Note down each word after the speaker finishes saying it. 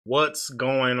What's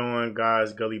going on,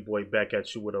 guys? Gully Boy back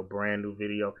at you with a brand new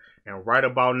video, and right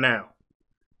about now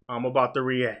I'm about to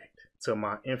react to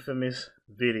my infamous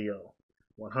video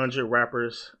 100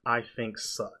 rappers I think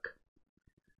suck.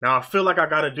 Now I feel like I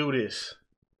gotta do this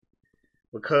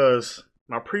because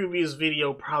my previous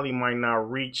video probably might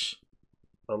not reach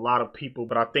a lot of people,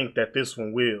 but I think that this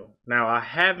one will. Now I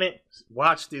haven't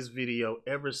watched this video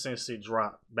ever since it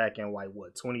dropped back in like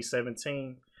what,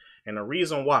 2017, and the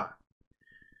reason why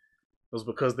was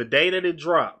because the day that it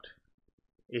dropped,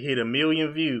 it hit 1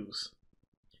 million views.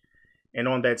 And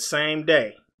on that same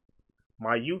day,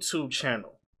 my YouTube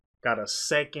channel got a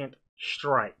second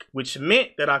strike, which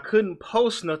meant that I couldn't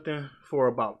post nothing for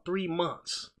about 3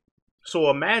 months. So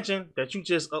imagine that you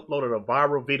just uploaded a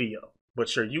viral video,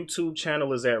 but your YouTube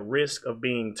channel is at risk of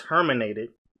being terminated,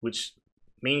 which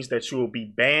means that you will be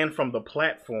banned from the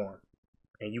platform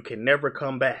and you can never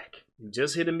come back. You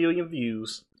just hit 1 million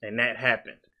views and that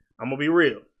happened. I'm gonna be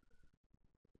real.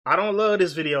 I don't love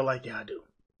this video like y'all do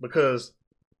because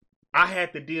I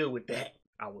had to deal with that.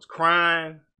 I was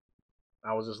crying.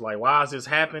 I was just like, why is this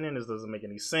happening? This doesn't make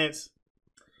any sense.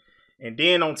 And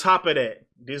then on top of that,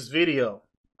 this video,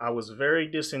 I was very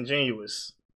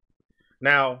disingenuous.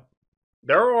 Now,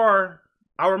 I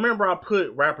remember I put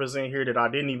rappers in here that I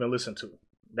didn't even listen to.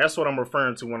 That's what I'm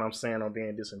referring to when I'm saying I'm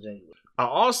being disingenuous. I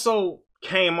also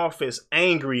came off as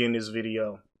angry in this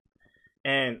video.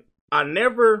 And I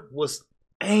never was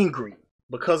angry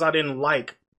because I didn't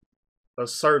like a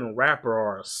certain rapper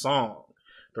or a song.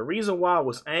 The reason why I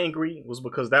was angry was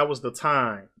because that was the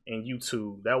time in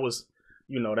YouTube. That was,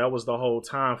 that was the whole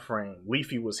time frame.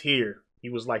 Leafy was here. He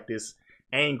was like this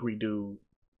angry dude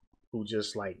who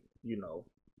just like,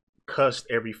 cussed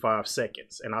every 5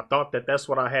 seconds. And I thought that that's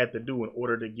what I had to do in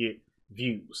order to get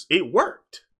views. It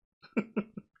worked.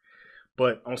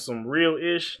 But on some real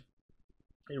ish,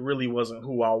 it really wasn't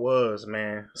who I was,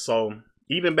 man. So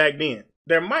even back then,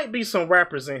 there might be some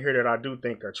rappers in here that I do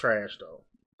think are trash though.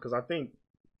 Cause I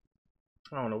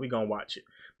don't know, we gonna watch it.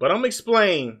 But I'm gonna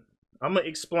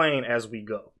explain as we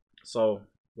go. So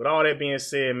with all that being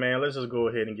said, man, let's just go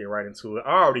ahead and get right into it.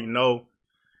 I already know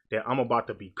that I'm about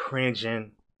to be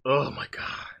cringing. Oh my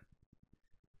God.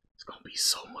 It's gonna be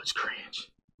so much cringe.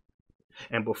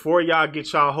 And before y'all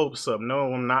get y'all hopes up,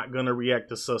 no, I'm not gonna react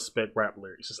to suspect rap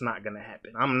lyrics. It's not gonna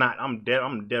happen. I'm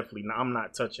definitely not. I'm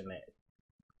not touching that.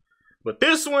 But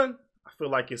this one, I feel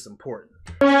like it's important.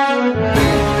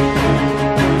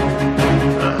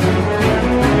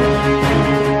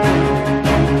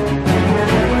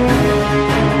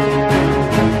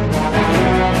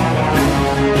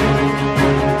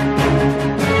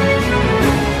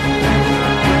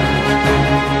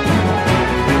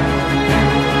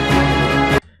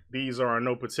 These are in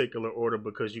no particular order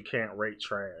because you can't rate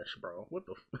trash, bro. What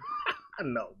the f?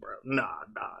 No, bro. Nah.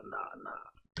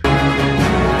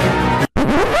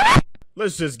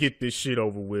 Let's just get this shit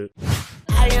over with.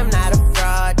 I am not a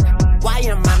fraud. Why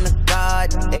am I the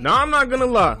god? Now, I'm not gonna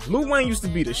lie. Lil Wayne used to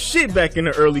be the shit back in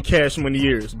the early Cash Money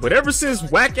years. But ever since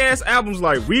whack-ass albums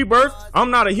like Rebirth,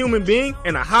 I'm Not a Human Being,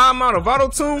 and a high amount of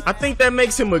auto-tune, I think that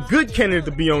makes him a good candidate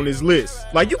to be on this list.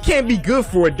 Like, you can't be good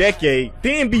for a decade,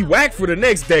 then be whack for the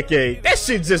next decade. That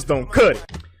shit just don't cut it.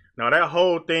 Now, that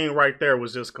whole thing right there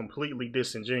was just completely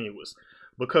disingenuous.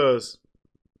 Because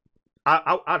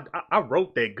I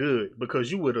wrote that good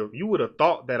because you would have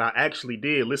thought that I actually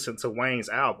did listen to Wayne's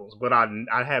albums, but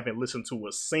I haven't listened to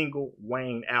a single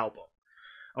Wayne album.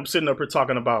 I'm sitting up here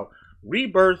talking about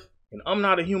Rebirth and I'm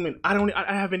Not a Human.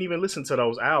 I haven't even listened to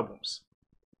those albums.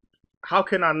 How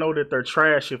can I know that they're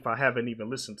trash if I haven't even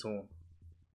listened to them?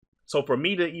 So for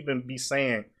me to even be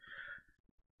saying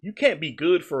you can't be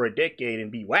good for a decade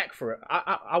and be whack for it,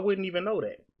 I wouldn't even know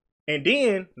that. And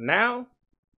then now,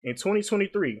 in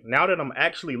 2023, now that I'm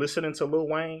actually listening to Lil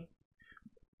Wayne,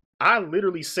 I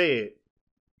literally said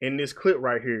in this clip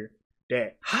right here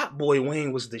that Hot Boy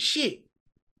Wayne was the shit.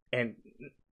 And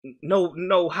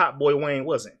no, Hot Boy Wayne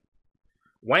wasn't.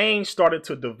 Wayne started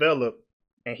to develop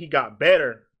and he got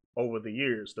better over the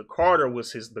years. The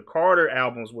Carter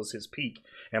albums was his peak.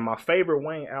 And my favorite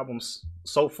Wayne albums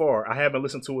so far, I haven't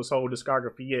listened to his whole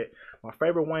discography yet. My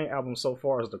favorite Wayne album so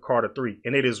far is the Carter 3.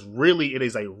 And it is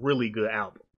a really good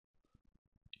album.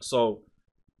 So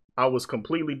I was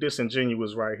completely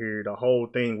disingenuous right here. The whole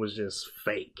thing was just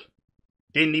fake.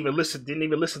 Didn't even listen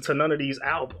to none of these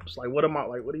albums. Like, what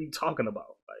are you talking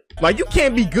about? Like you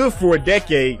can't be good for a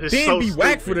decade, then so be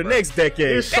whack for the next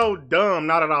decade. It's so dumb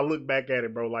now that I look back at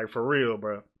it, bro. Like, for real,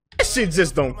 bro. That shit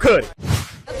just don't cut it.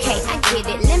 Okay, I get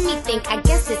it. Let me think. I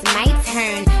guess it's my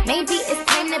turn. Maybe it's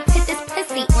time to put this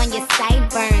pussy on your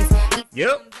sideburns.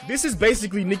 Yep, this is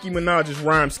basically Nicki Minaj's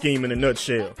rhyme scheme in a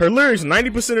nutshell. Her lyrics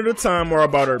 90% of the time are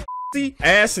about her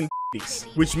ass and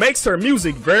titties, which makes her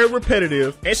music very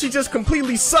repetitive, and she just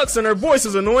completely sucks and her voice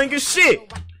is annoying as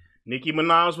shit. Nicki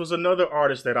Minaj was another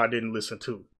artist that I didn't listen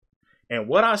to. And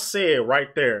what I said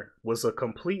right there was a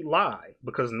complete lie,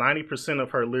 because 90%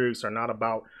 of her lyrics are not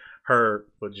about her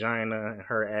vagina and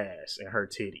her ass and her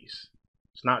titties.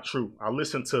 It's not true. I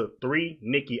listened to 3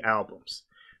 Nicki albums.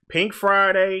 Pink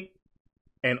Friday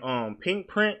and Pink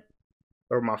Print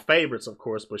are my favorites, of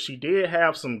course, but she did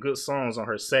have some good songs on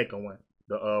her second one,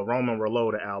 the Roman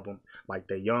Reloaded album, like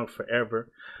The Young Forever.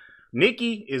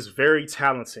 Nicki is very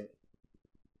talented.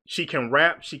 She can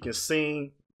rap, she can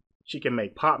sing, she can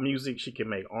make pop music, she can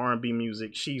make R&B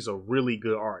music. She's a really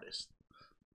good artist.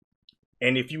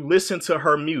 And if you listen to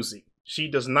her music, she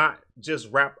does not just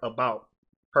rap about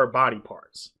her body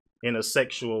parts in a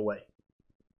sexual way.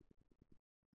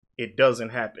 It doesn't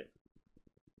happen.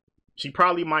 She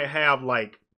probably might have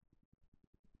like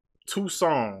 2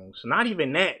 songs, not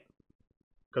even that.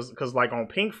 Cause like on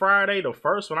Pink Friday, the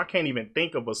first one, I can't even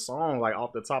think of a song like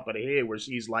off the top of the head where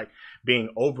she's like being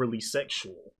overly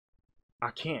sexual. I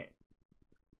can't.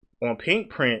 On Pink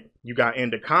Print, you got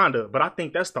Anaconda, but I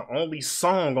think that's the only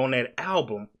song on that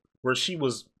album where she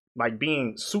was like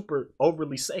being super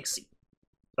overly sexy.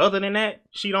 Other than that,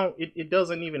 it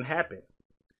doesn't even happen.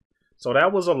 So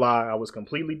that was a lie. I was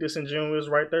completely disingenuous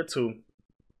right there too.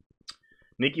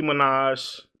 Nicki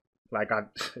Minaj,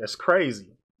 that's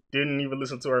crazy. Didn't even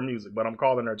listen to her music, but I'm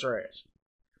calling her trash.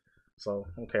 So,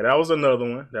 okay, that was another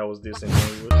one that was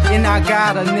disingenuous. And I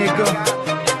got a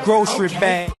nigga grocery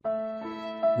bag.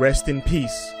 Rest in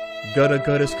peace, Gutta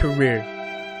Gutta's career,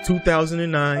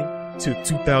 2009 to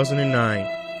 2009.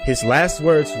 His last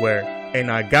words were, "And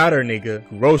I got her nigga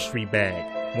grocery bag."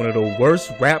 One of the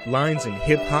worst rap lines in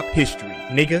hip-hop history.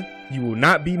 Nigga, you will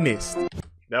not be missed.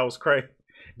 That was crazy.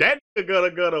 That nigga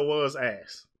Gutta Gutta was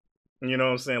ass. You know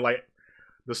what I'm saying? Like,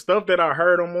 the stuff that I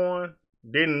heard him on,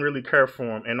 didn't really care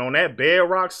for him. And on that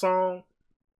Bedrock song,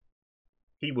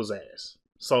 he was ass.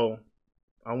 So,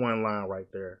 I wasn't lying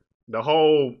right there. The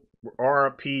whole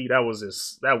RP, that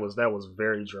was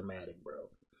very dramatic, bro.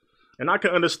 And I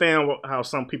can understand how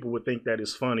some people would think that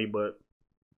is funny, but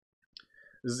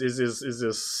it's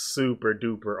just super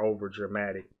duper over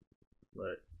dramatic.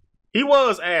 But he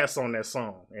was ass on that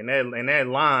song, and that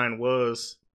line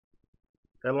was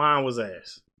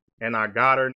ass. And I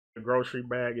got her the grocery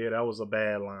bag. Yeah, that was a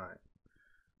bad line,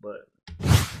 but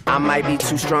I might be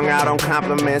too strung out on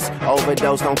compliments,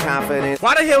 overdosed on confidence.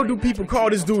 Why the hell do people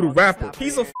call this dude a rapper?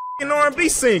 He's a f***ing R&B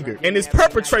singer, and his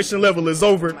perpetration level is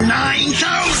over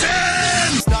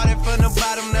 9,000! Started from the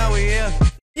bottom, now we here.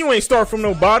 You ain't start from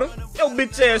no bottom. Yo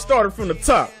bitch ass started from the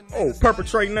top. Oh,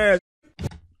 perpetrating ass.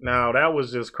 Now, that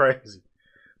was just crazy.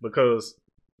 Because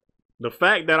the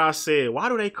fact that I said, why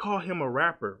do they call him a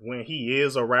rapper when he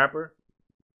is a rapper?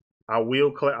 I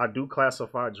do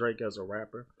classify Drake as a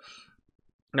rapper.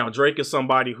 Now, Drake is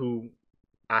somebody who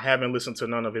I haven't listened to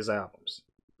none of his albums,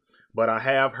 but I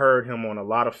have heard him on a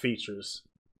lot of features.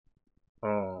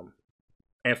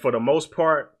 And for the most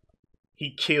part,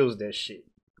 he kills that shit.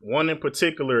 One in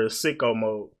particular is Sicko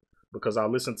Mode, because I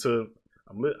listened to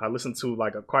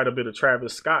like quite a bit of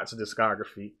Travis Scott's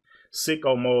discography.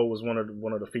 Sicko Mode was one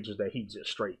of the features that he just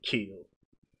straight killed.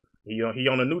 He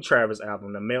on the new Travis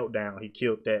album, The Meltdown, he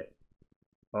killed that.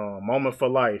 Moment for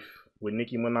Life with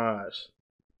Nicki Minaj.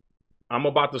 I'm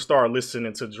about to start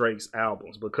listening to Drake's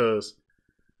albums because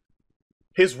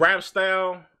his rap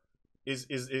style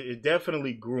it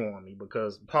definitely grew on me.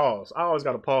 Because pause, I always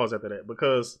got to pause after that,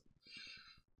 because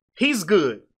he's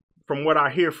good from what I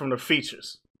hear from the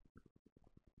features.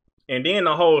 And then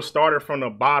the whole started from the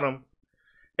bottom.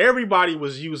 Everybody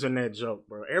was using that joke,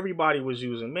 bro. Everybody was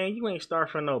using, man, you ain't start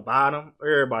from no bottom.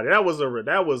 Everybody, that was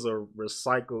a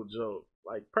recycled joke.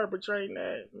 Like, perpetrating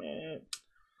that, man.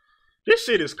 This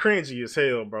shit is cringy as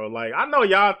hell, bro. Like, I know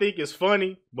y'all think it's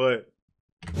funny, but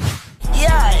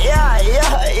Yeah.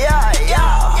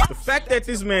 The fact that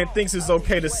this man thinks it's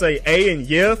okay to say A and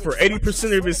yeah for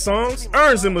 80% of his songs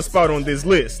earns him a spot on this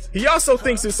list. He also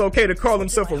thinks it's okay to call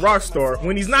himself a rock star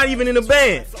when he's not even in a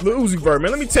band. Lil Uzi Vert,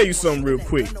 man, let me tell you something real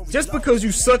quick. Just because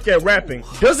you suck at rapping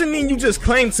doesn't mean you just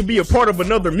claim to be a part of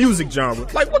another music genre.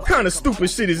 Like, what kind of stupid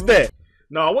shit is that?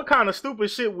 no, what kind of stupid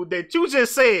shit was that you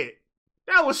just said?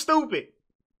 That was stupid.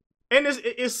 And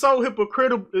it's so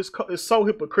hypocritical. It's so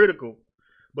hypocritical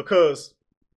because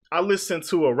I listened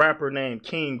to a rapper named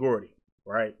King Gordy,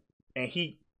 right? And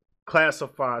he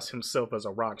classifies himself as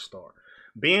a rock star.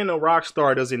 Being a rock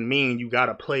star doesn't mean you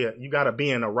gotta be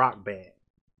in a rock band.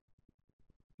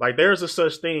 Like, there's a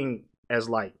such thing as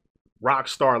like rock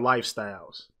star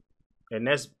lifestyles. And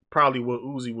that's probably what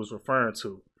Uzi was referring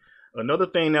to. Another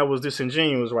thing that was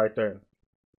disingenuous right there.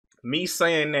 Me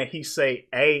saying that he say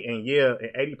A and yeah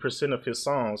in 80% of his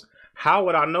songs. How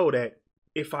would I know that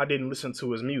if I didn't listen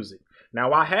to his music?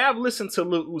 Now, I have listened to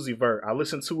Lil Uzi Vert. I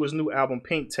listened to his new album,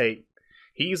 Pink Tape.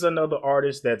 He's another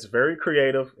artist that's very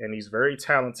creative and he's very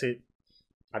talented.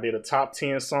 I did a top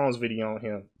 10 songs video on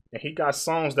him. And he got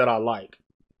songs that I like.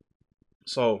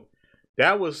 So,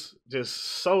 that was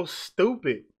just so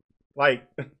stupid. Like,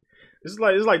 it's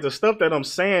like the stuff that I'm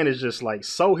saying is just like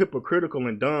so hypocritical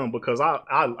and dumb because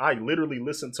I literally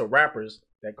listen to rappers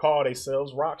that call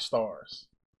themselves rock stars.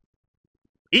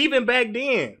 Even back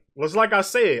then, was like I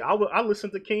said, I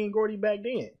listened to King Gordy back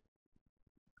then.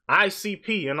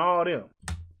 ICP and all them.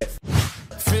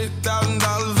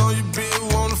 $50,000 on your bill,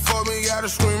 wanna fuck me, gotta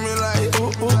scream it like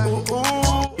ooh, ooh, ooh,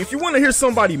 ooh. If you want to hear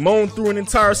somebody moan through an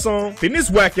entire song, then this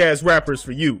whack ass rapper's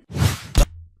for you.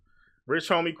 Rich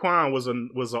Homie Quan was an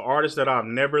artist that I've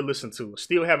never listened to.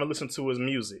 Still haven't listened to his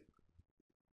music.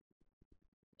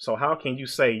 So how can you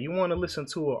say you want to listen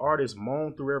to an artist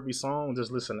moan through every song?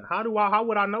 Just listen. How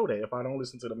would I know that if I don't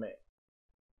listen to the man?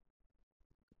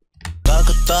 I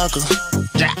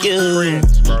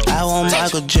want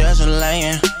Michael Jackson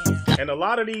laying. And a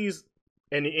lot of these,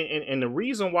 and the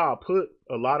reason why I put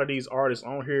a lot of these artists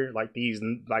on here, like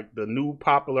the new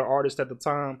popular artists at the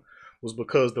time, was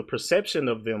because the perception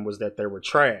of them was that they were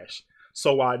trash.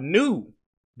 So I knew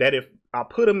that if I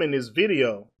put them in this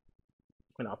video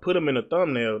and I put them in a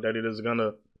thumbnail, that it is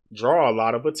gonna draw a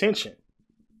lot of attention.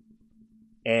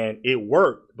 And it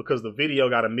worked because the video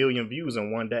got 1 million views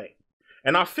in one day.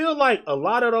 And I feel like a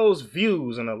lot of those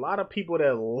views and a lot of people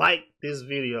that like this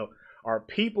video are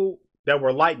people that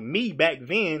were like me back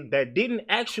then that didn't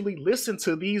actually listen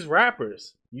to these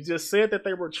rappers. You just said that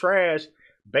they were trash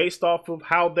based off of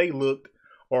how they looked,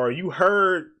 or you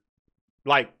heard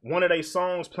like one of their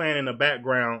songs playing in the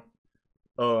background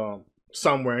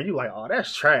somewhere and you like, oh,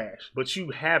 that's trash. But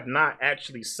you have not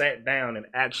actually sat down and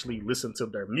actually listened to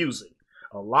their music.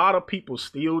 A lot of people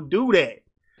still do that.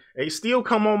 They still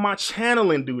come on my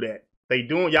channel and do that.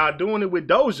 Y'all doing it with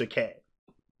Doja Cat.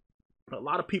 A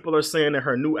lot of people are saying that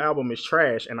her new album is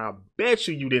trash, and I bet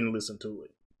you didn't listen to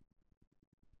it.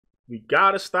 We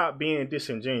gotta stop being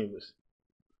disingenuous.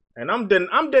 And I'm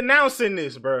denouncing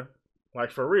this, bro.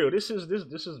 Like, for real, this is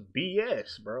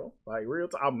BS, bro. Like, real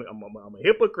I'm a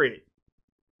hypocrite.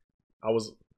 I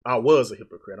was a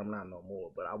hypocrite. I'm not no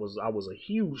more, but I was a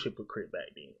huge hypocrite back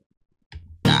then.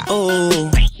 Oh.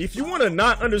 If you want to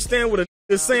not understand what a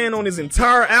is saying on his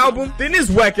entire album, then this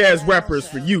whack ass rapper is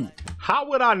for you. How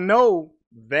would I know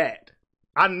that?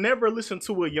 I never listened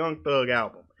to a Young Thug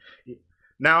album.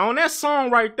 Now, on that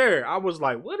song right there, I was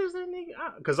like, what is that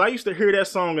nigga? Because I used to hear that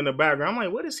song in the background. I'm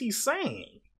like, what is he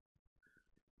saying?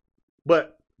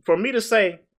 But for me to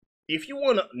say, if you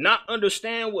want to not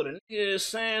understand what a nigga is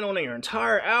saying on their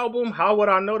entire album, how would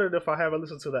I know that if I haven't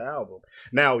listened to the album?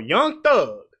 Now, Young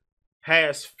Thug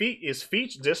is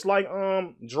featured just like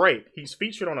Drake. He's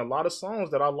featured on a lot of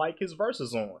songs that I like his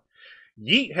verses on.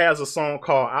 Yeet has a song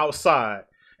called Outside,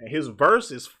 and his verse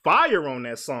is fire on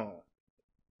that song.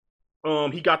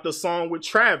 He got the song with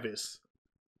Travis,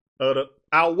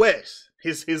 Out West.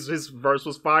 His verse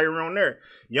was fire on there.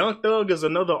 Young Thug is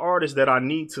another artist that I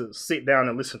need to sit down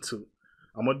and listen to.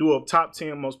 I'm gonna do a top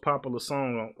 10 most popular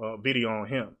song video on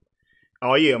him.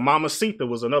 Oh yeah, Mamacita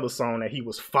was another song that he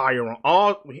was fire on.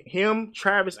 All him,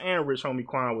 Travis, and Rich Homie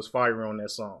Quan was fire on that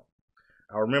song.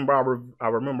 I remember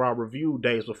I reviewed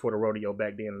Days Before the Rodeo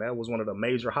back then. That was one of the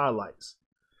major highlights.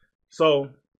 So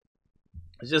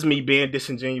it's just me being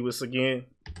disingenuous again.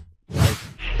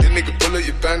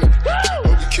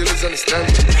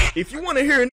 If you want to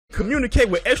hear a communicate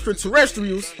with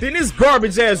extraterrestrials, then this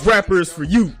garbage ass rapper is for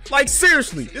you. Like,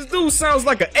 seriously, this dude sounds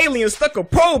like an alien stuck a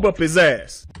probe up his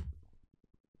ass.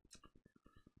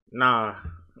 Nah.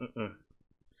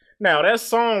 Now, that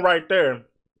song right there,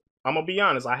 I'm gonna be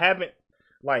honest, I haven't,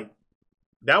 like,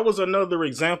 that was another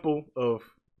example of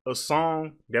a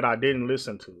song that I didn't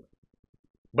listen to.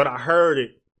 But I heard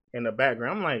it in the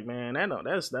background. I'm like, man, that don't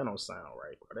sound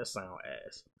right, bro. That sound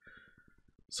ass.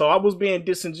 So I was being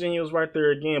disingenuous right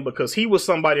there again because he was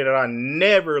somebody that I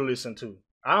never listened to.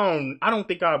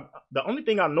 The only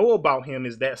thing I know about him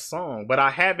is that song, but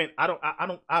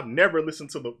I've never listened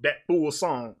to that full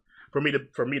song for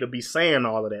me to be saying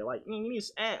all of that. Like, I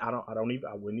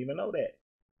wouldn't even know that.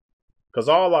 Cause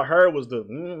all I heard was I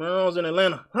was in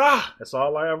Atlanta. That's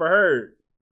all I ever heard.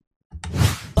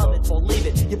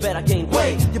 David, you better gain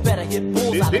weight. You better hit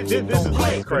bulls out of kid, don't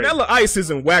play. Vanilla Ice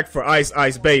isn't whack for Ice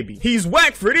Ice Baby. He's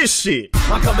whack for this shit.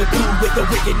 I'm coming through with the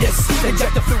wickedness.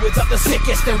 Inject the fluids of the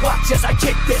sickest and watch as I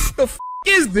kick this. The f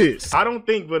is this? I don't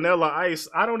think Vanilla Ice,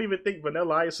 I don't even think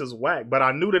Vanilla Ice is whack, but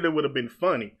I knew that it would have been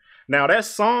funny. Now that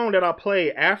song that I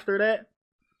played after that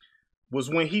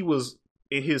was when he was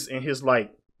in his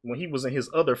like, when he was in his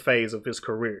other phase of his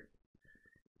career,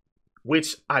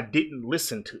 which I didn't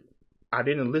listen to. I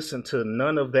didn't listen to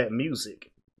none of that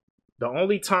music. The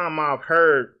only time I've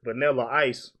heard Vanilla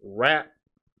Ice rap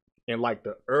in like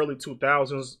the early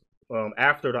 2000s,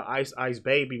 after the Ice Ice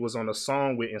Baby was on a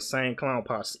song with Insane Clown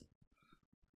Posse.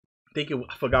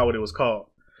 I forgot what it was called,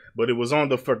 but it was on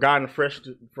the Forgotten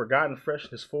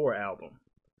Freshness 4 album.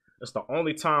 That's the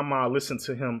only time I listened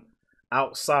to him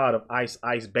outside of Ice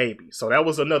Ice Baby. So that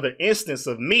was another instance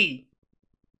of me,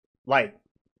 like,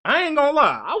 I ain't gonna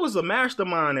lie, I was a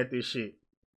mastermind at this shit.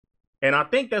 And I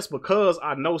think that's because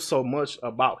I know so much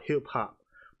about hip hop.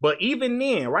 But even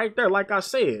then, right there, like I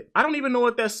said, I don't even know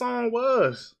what that song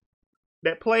was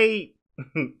that played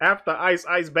after Ice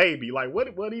Ice Baby. Like,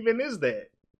 what even is that?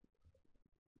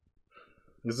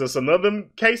 Is this another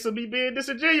case of me being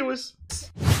disingenuous?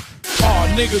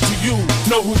 Nigga, do you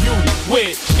know who you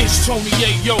with? It's Tony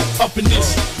Yayo up in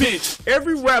this bitch.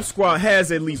 Every rap squad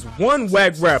has at least one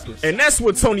whack rapper, and that's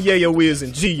what Tony Yayo is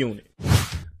in G Unit.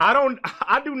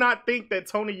 I do not think that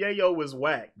Tony Yayo is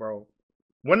whack, bro.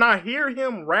 When I hear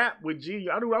him rap with G,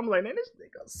 I'm like, man, this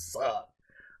nigga suck.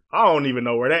 I don't even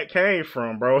know where that came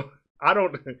from, bro. I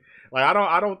don't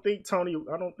think Tony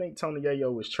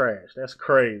Yayo is trash. That's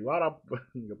crazy. Why'd I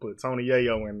put Tony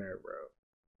Yayo in there, bro?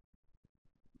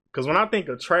 Cause when I think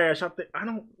of trash, what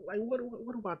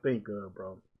do I think of,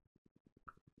 bro?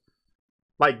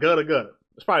 Like gutter gutter.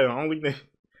 It's probably the only thing.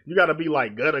 You gotta be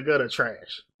like gutter gutter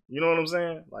trash. You know what I'm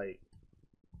saying? Like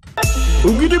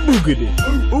oogity boogity,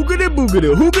 oogity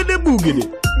boogity, hoogity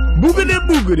boogity, boogity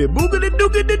boogity, boogity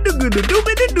doogity doogity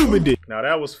doobity doobity. Now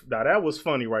that was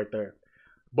funny right there.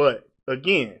 But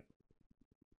again,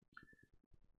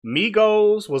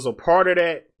 Migos was a part of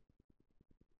that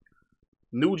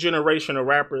new generation of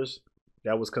rappers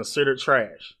that was considered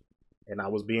trash. And I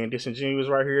was being disingenuous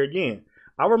right here again.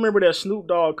 I remember that Snoop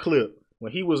Dogg clip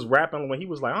when he was rapping, when he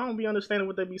was like, I don't be understanding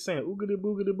what they be saying. Oogity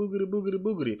boogity boogity boogity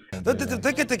boogity.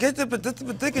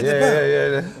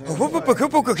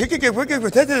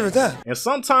 And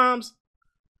sometimes,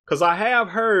 because I have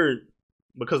heard,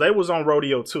 because they was on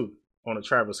Rodeo 2 on a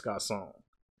Travis Scott song.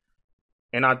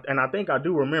 And I think I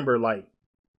do remember, like,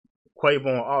 Quavo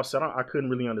and Offset, I couldn't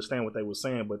really understand what they were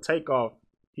saying, but Takeoff,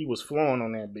 he was flowing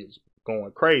on that bitch,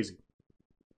 going crazy.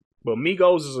 But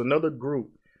Migos is another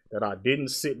group that I didn't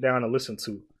sit down and listen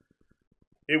to.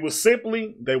 It was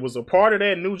simply, they was a part of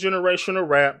that new generation of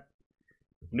rap.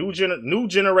 New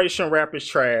generation rap is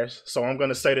trash, so I'm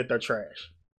gonna say that they're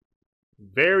trash.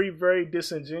 Very, very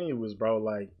disingenuous, bro.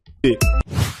 Like,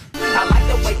 I like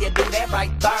the way you do that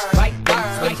right there, right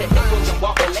there. Switch your hips when you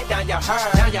walk and let down your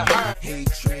hair, down your hair. Hey,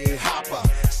 Trey Hopper,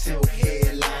 silk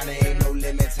headline, ain't no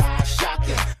limits, how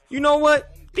shocking. You know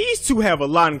what? These two have a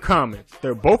lot in common.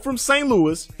 They're both from St.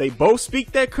 Louis, they both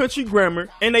speak that country grammar,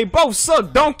 and they both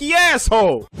suck donkey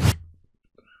asshole.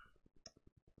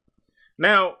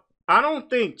 now, I don't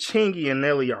think Chingy and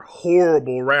Nelly are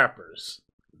horrible rappers.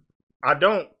 I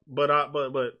don't, but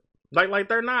like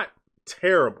they're not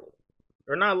terrible.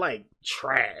 They're not like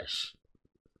trash.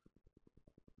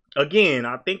 Again,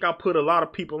 I think I put a lot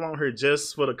of people on here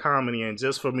just for the comedy and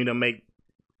just for me to make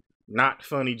not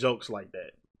funny jokes like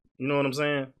that. You know what I'm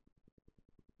saying?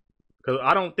 Because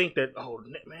I don't think that, oh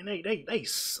man, they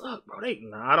suck, bro.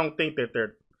 I don't think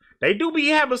that they do be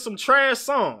having some trash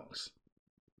songs.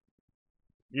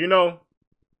 You know?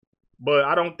 But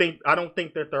I don't think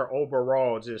that they're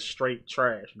overall just straight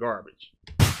trash garbage.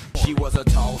 She was a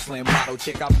tall, slim model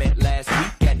chick I met last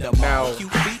week at the mall.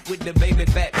 Cute feet with the baby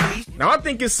fat piece. Now I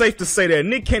think it's safe to say that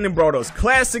Nick Cannon brought us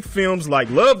classic films like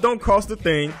Love Don't Cost a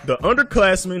Thing, The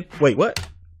Underclassmen. Wait, what?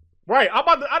 Right,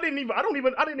 I didn't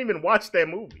even watch that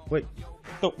movie. Wait,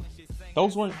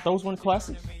 those weren't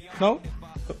classics? No,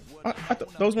 I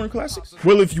thought those weren't classics.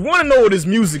 Well, if you want to know what his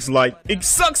music's like, it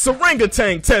sucks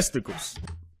orangutan testicles.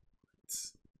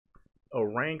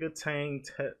 Orangutan,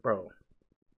 bro.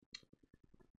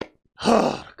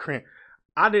 Cramp.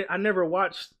 I never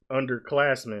watched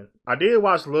Underclassmen. I did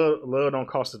watch Love Don't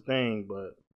Cost a Thing,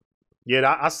 but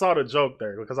yeah, I saw the joke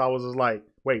there because I was just like,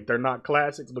 wait, they're not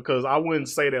classics? Because I wouldn't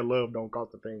say that Love Don't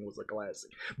Cost a Thing was a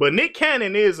classic. But Nick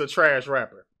Cannon is a trash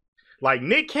rapper. Like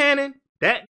Nick Cannon,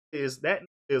 that is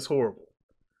horrible.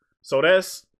 So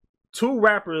that's two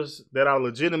rappers that I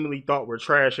legitimately thought were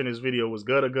trash in this video was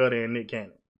Gutta Gutta and Nick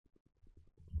Cannon.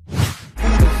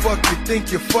 Fuck you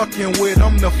think you're fucking with,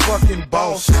 I'm the fucking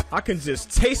boss. I can just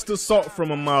taste the salt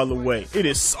from a mile away. It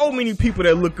is so many people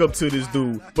that look up to this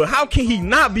dude, but how can he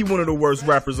not be one of the worst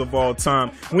rappers of all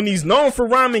time when he's known for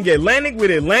rhyming Atlantic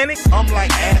with Atlantic? I'm like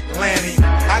Atlantic,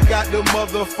 I got the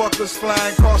motherfuckers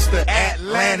flying across the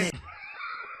Atlantic.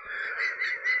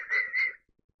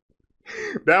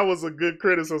 That was a good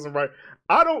criticism, right?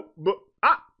 I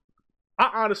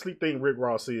honestly think Rick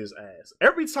Ross is ass.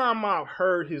 Every time I've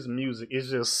heard his music, it's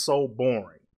just so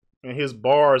boring, and his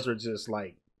bars are just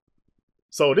like.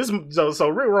 So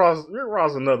Rick Ross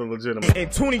another legitimate.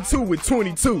 And 22 with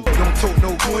 22. Don't talk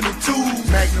no 22.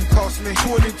 Magnum cost me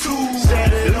 22. Do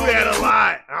that a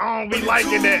lot. I don't be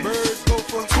liking that. Birds go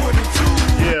for 22.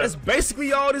 Yeah. That's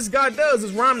basically all this guy does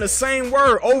is rhyme the same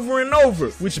word over and over,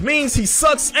 which means he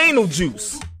sucks anal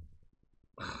juice.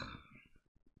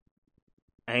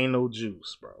 Ain't no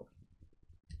juice, bro.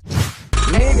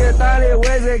 Nigga thought it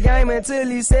was a game until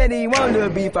he said he wanted to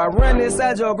beef. I run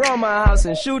inside your grandma's house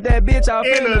and shoot that bitch off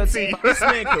in the teeth. This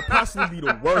man could possibly be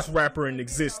the worst rapper in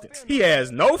existence. He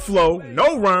has no flow,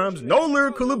 no rhymes, no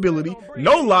lyrical ability,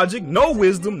 no logic, no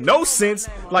wisdom, no sense.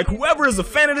 Like whoever is a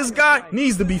fan of this guy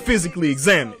needs to be physically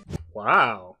examined.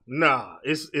 Wow. Nah,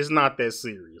 it's not that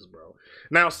serious, bro.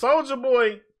 Now, Soulja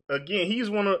Boy, again,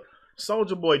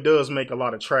 Soulja Boy does make a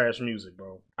lot of trash music,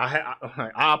 bro.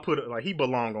 I'll put it like he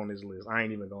belong on this list. I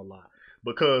ain't even gonna lie,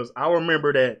 because I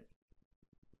remember that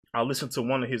I listened to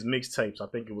one of his mixtapes.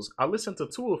 I listened to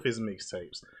two of his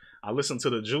mixtapes. I listened to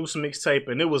the Juice mixtape,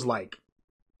 and it was like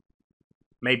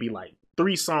maybe like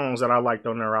 3 songs that I liked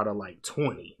on there out of like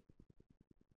 20.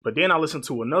 But then I listened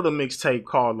to another mixtape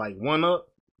called like One Up.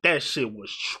 That shit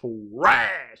was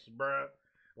trash, bro.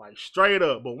 Like straight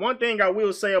up. But one thing I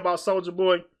will say about Soulja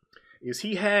Boy is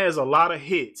he has a lot of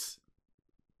hits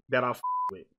that I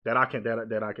with, that I can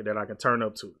turn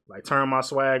up to. Like Turn My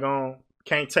Swag On.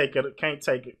 Can't take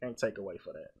away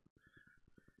for that.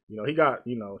 He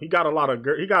got a lot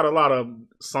of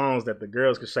songs that the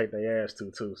girls can shake their ass to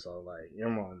too. So like,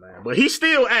 come on, man. But he's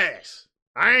still ass.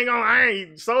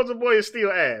 Soulja Boy is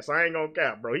still ass. I ain't gonna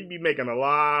cap, bro. He be making a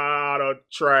lot of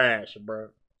trash, bro.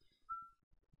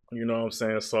 You know what I'm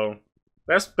saying? So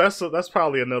that's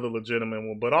probably another legitimate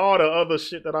one. But all the other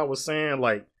shit that I was saying,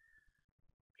 like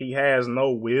he has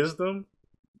no wisdom.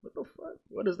 What the fuck?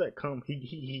 Where does that come?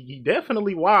 He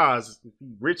definitely wise. If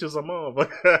he rich as a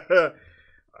motherfucker.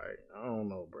 Alright, I don't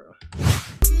know, bro.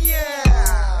 Yeah.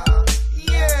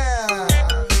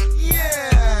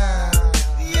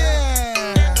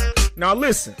 Now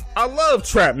listen, I love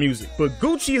trap music, but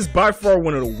Gucci is by far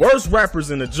one of the worst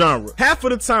rappers in the genre. Half of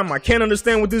the time I can't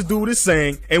understand what this dude is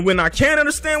saying, and when I can't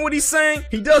understand what he's saying,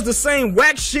 he does the same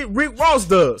whack shit Rick Ross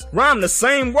does. Rhyme the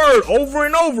same word over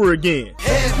and over again.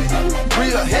 Heavy,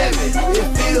 real heavy,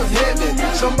 it feels heavy.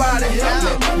 Somebody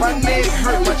help me, my neck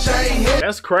hurt, my chain hit.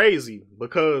 That's crazy,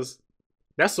 because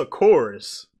that's a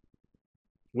chorus,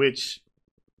 which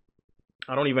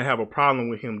I don't even have a problem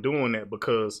with him doing that,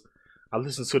 because I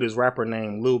listen to this rapper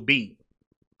named Lil B,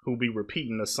 who be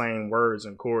repeating the same words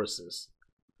and choruses.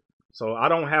 So I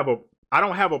don't have a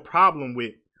problem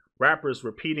with rappers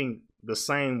repeating the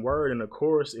same word in the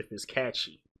chorus if it's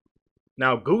catchy.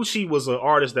 Now Gucci was an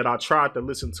artist that I tried to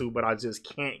listen to, but I just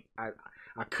can't. I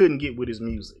couldn't get with his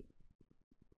music.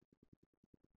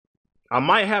 I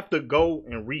might have to go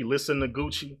and re-listen to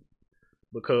Gucci,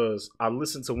 because I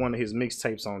listened to one of his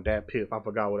mixtapes on Dat Piff. I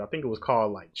forgot what. I think it was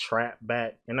called like Trap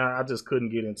Back, and I just couldn't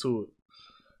get into it.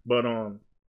 But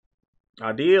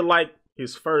I did like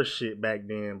his first shit back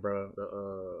then, bro.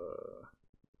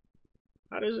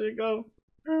 How does it go?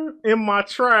 In My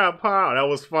Tripod. That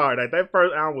was fire. That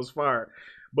first album was fire.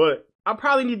 But I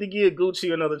probably need to give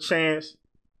Gucci another chance,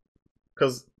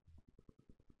 because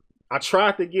I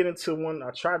tried to get into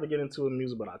his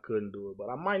music, but I couldn't do it. But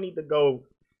I might need to go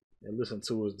and listen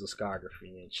to his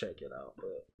discography and check it out.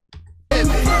 But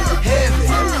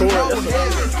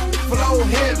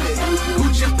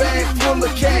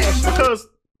because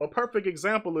a perfect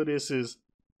example of this is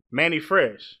Manny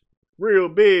Fresh. Real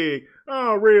big,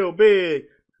 oh, real big,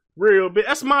 real big.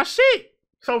 That's my shit.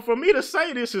 So for me to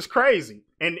say this is crazy.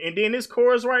 And then this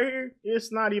chorus right here,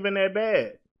 it's not even that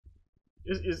bad.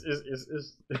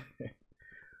 It's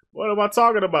what am I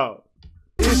talking about?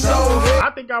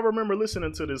 I think I remember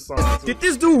listening to this song too. Did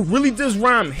this dude really just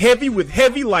rhyme heavy with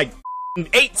heavy like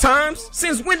 8 times?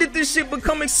 Since when did this shit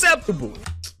become acceptable?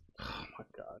 Oh my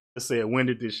God. I said, when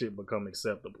did this shit become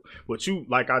acceptable? But you,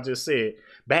 like I just said,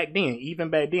 even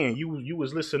back then, you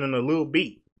was listening to Lil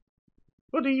B.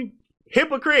 What do you,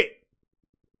 hypocrite?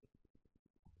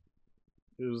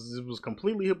 It was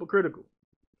completely hypocritical.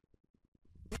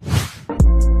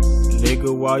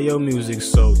 Nigga, why your music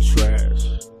so trash?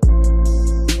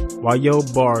 Why your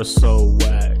bars so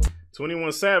whack?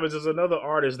 21 Savage is another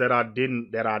artist that I didn't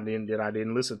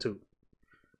listen to.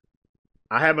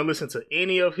 I haven't listened to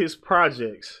any of his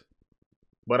projects,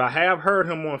 but I have heard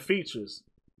him on features,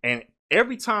 and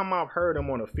every time I've heard him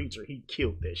on a feature, he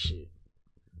killed that shit,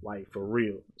 like for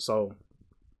real. So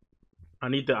I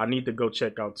need to go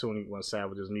check out 21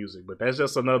 Savage's music, but that's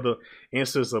just another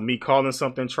instance of me calling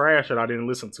something trash that I didn't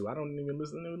listen to. I don't even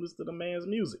listen to the man's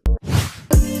music.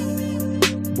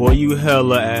 Boy, you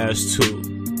hella ass too.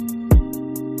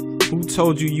 Who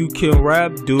told you can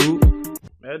rap, dude?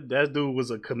 That dude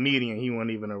was a comedian. He wasn't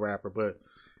even a rapper, but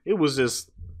it was just,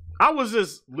 I was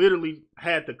just literally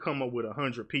had to come up with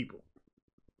 100 people.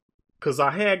 Cause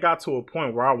I had got to a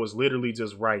point where I was literally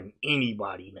just writing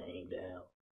anybody name down.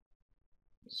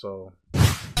 So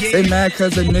they mad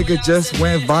cause a nigga just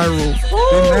went viral.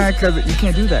 They mad cause you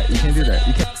can't do that. You can't do that.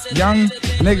 You can't. Young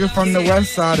nigga from the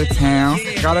west side of town.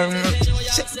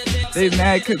 They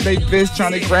mad cause they bitch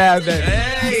trying to grab it.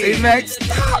 Hey. They mad.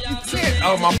 Stop. You can't.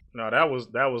 Oh my. No, that was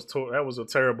a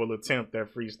terrible attempt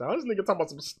at freestyle. This nigga talking about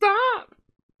some stop.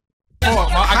 Oh,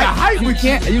 I got hype. You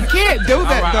can't do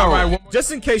that though. Right.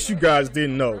 Just in case you guys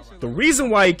didn't know, the reason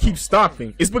why he keeps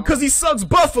stopping is because he sucks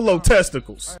buffalo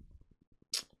testicles.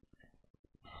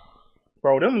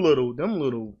 Bro, them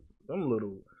little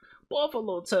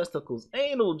buffalo testicles,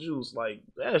 anal juice, like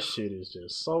that shit is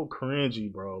just so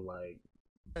cringy, bro. Like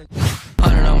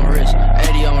 100 on my wrist,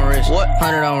 80 on my wrist. What?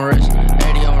 100 on my wrist,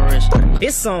 80 on my wrist.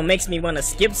 This song makes me want to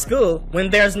skip school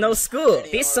when there's no school.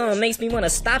 This song makes me want to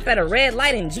stop at a red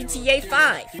light in GTA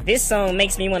 5. This song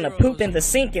makes me want to poop in the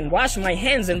sink and wash my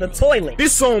hands in the toilet.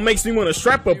 This song makes me want to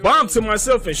strap a bomb to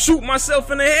myself and shoot myself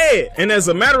in the head. And as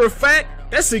a matter of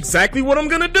fact, that's exactly what I'm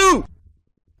gonna do.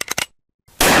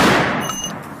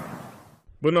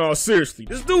 But no, seriously,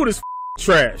 this dude is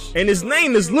trash. And his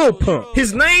name is Lil Pump.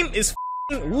 His name is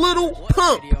Little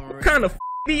Pump. What kind of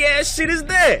ass shit is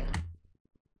that?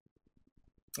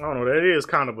 I don't know, that is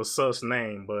kind of a sus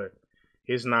name, but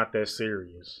it's not that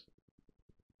serious.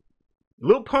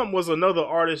 Lil Pump was another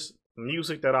artist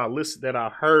music that I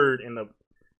heard in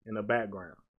the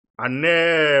background. I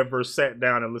never sat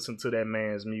down and listened to that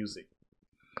man's music.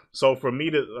 So for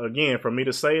me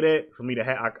to say that,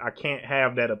 I can't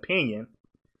have that opinion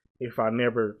if I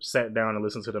never sat down and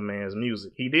listened to the man's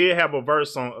music. He did have a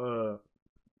verse on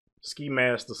Ski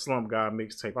Mask the Slump God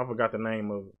mixtape. I forgot the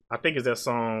name of it. I think it's that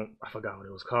song. I forgot what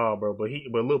it was called, bro. But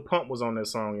Lil Pump was on that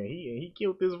song and he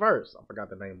killed this verse. I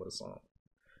forgot the name of the song.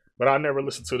 But I never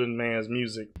listened to the man's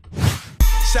music.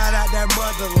 Shout out that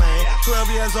motherland. 12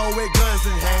 years old with guns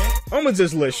in hand. I'ma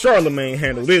just let Charlemagne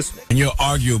handle this one. And you're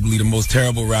arguably the most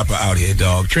terrible rapper out here,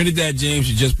 dog. Trinidad James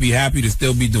should just be happy to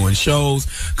still be doing shows.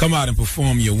 Come out and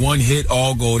perform your one hit,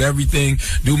 all gold, everything.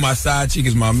 Do my side chick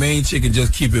as my main chick and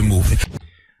just keep it moving.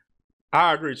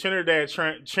 I agree.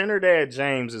 Trinidad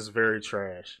James is very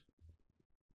trash.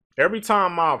 Every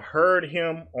time I've heard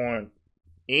him on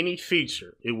any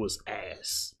feature, it was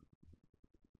ass.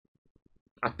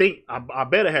 I think I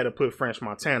better had to put French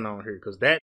Montana on here because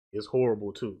that is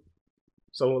horrible too.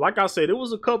 So like I said, it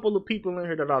was a couple of people in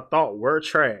here that I thought were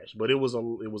trash, but it was a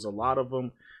lot of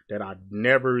them that I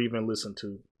never even listened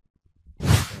to.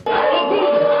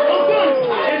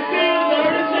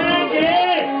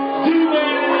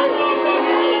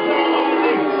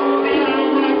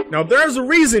 Now there's a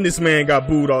reason this man got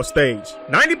booed off stage.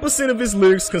 90% of his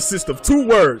lyrics consist of two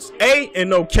words, A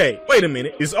and OK. Wait a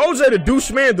minute, is OJ the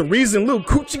douche man the reason Lil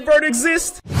Coochie Bird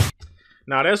exists?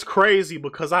 Now that's crazy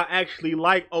because I actually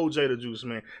like OJ the Juice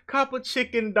Man. Cop a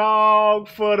chicken dog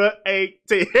for the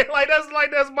 18.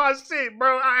 that's my shit,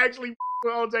 bro. I actually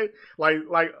with OJ.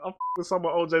 I'm with some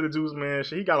of OJ the Juice Man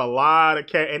shit. He got a lot of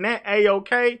cat. And that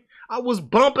A-OK, I was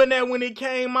bumping that when it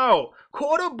came out.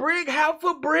 Quarter brick, half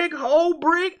a brick, whole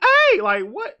brick. Hey, like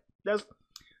what? That's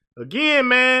again,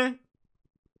 man.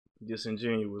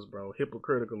 Disingenuous, bro.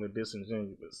 Hypocritical and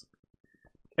disingenuous.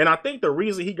 And I think the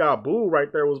reason he got booed right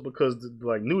there was because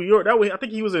like New York. I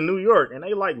think he was in New York and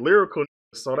they like lyrical,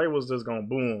 so they was just gonna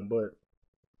boo him. But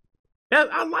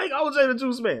I like OJ the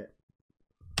Juice Man.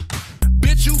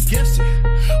 Bitch, you guessed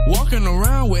it. Walking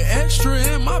around with extra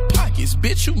in my pockets.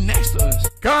 Bitch, you next to us.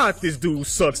 God, this dude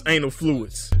sucks anal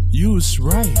fluids. You was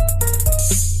right.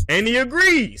 And he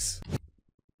agrees.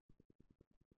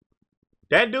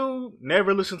 That dude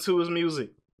never listened to his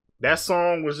music. That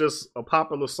song was just a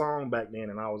popular song back then,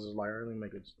 and I was just like, let me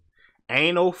make it.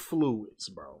 Anal fluids,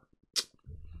 bro.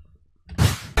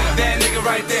 That nigga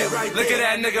right there. Look at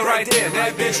that nigga right there.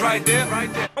 That bitch right there.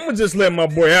 I'm gonna just let my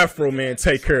boy Afro Man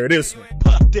take care of this one.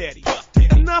 Puff Daddy.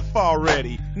 Enough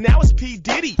already. Now it's P.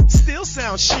 Diddy. Still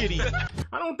sounds shitty.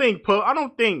 I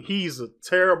don't think he's a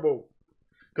terrible.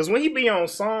 Cause when he be on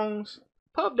songs,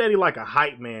 Puff Daddy like a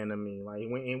hype man to me. Like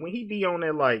when he be on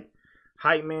that like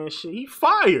hype man shit, he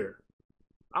fire.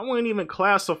 I wouldn't even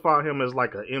classify him as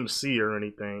like an MC or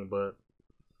anything, but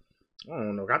I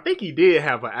don't know. I think he did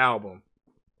have an album.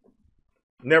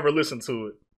 Never listened to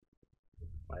it.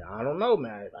 Like, I don't know,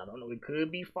 man. I don't know. It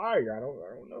could be fire. I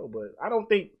don't know, but I don't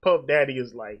think Puff Daddy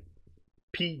is like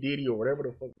P. Diddy or whatever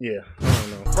the fuck. Yeah, I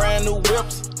don't know. Brand new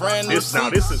whips, brand new Now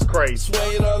this is crazy.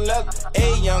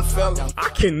 Hey, young fella. I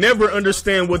can never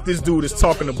understand what this dude is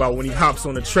talking about when he hops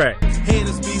on the track.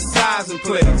 Haters be sizing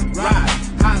players, right?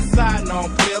 High siding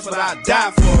on players, but I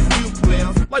die for a few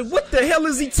players. Like, what the hell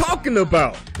is he talking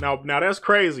about? Now that's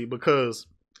crazy because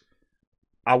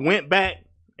I went back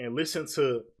and listened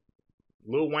to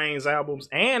Lil Wayne's albums,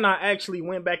 and I actually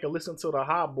went back and listened to the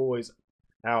Hot Boys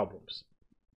albums.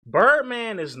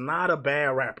 Birdman is not a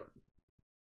bad rapper.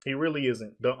 He really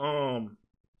isn't.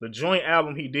 The joint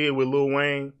album he did with Lil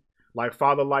Wayne, like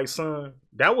Father Like Son,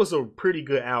 that was a pretty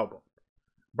good album.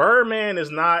 Birdman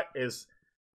is not as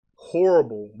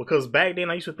horrible because back then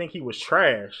I used to think he was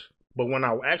trash, but when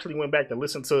I actually went back to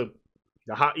listen to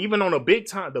even on the Big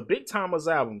Timers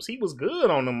albums, he was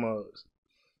good on the mugs.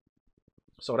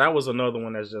 So that was another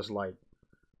one that's just like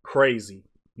crazy.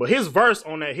 But his verse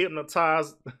on that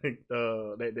Hypnotized,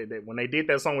 when they did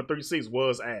that song with 3 6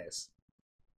 was ass.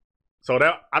 So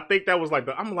I think that was like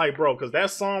I'm like, bro, because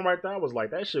that song right there, I was like,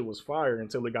 that shit was fire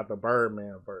until it got the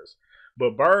Birdman verse.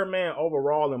 But Birdman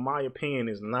overall, in my opinion,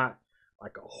 is not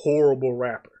like a horrible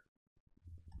rapper.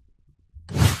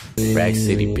 Rack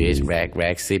City, bitch.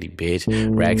 Rack City, bitch.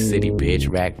 Rack City, bitch.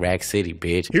 Rack City,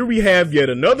 bitch. Here we have yet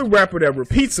another rapper that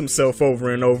repeats himself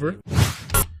over and over.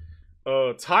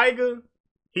 Tyga,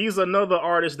 he's another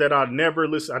artist that I never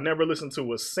listened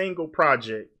to a single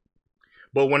project.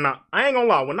 But when I ain't gonna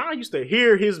lie, when I used to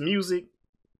hear his music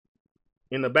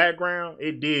in the background,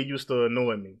 it did used to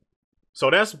annoy me. So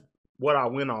that's what I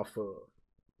went off of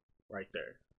right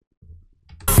there.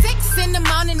 6 in the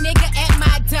morning, nigga at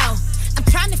my door. I'm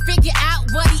trying to figure out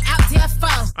what he out there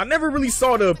for. I never really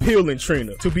saw the appeal in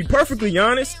Trina. To be perfectly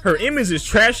honest, her image is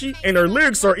trashy and her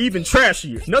lyrics are even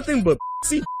trashier. Nothing but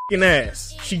f***ing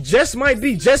ass. She just might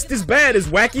be just as bad as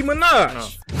Wacky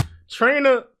Minaj. No.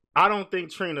 Trina, I don't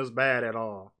think Trina's bad at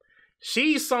all.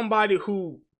 She's somebody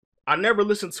who I never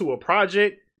listened to a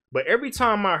project, but every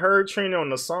time I heard Trina on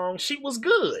the song, she was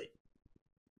good.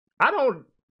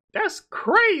 That's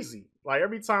crazy. Like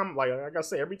every time, like I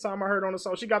said, every time I heard on the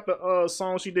song, she got the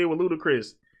song she did with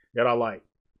Ludacris that I like.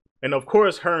 And of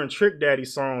course, her and Trick Daddy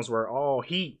songs were all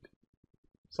heat.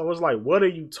 So it's like, what are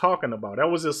you talking about? That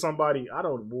was just somebody,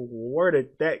 where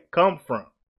did that come from?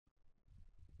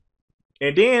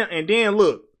 And then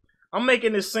look, I'm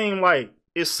making it seem like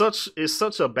it's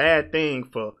such a bad thing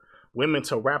for women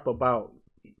to rap about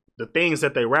the things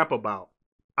that they rap about.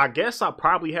 I guess I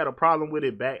probably had a problem with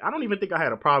it back. I don't even think I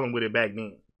had a problem with it back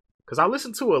then. Because I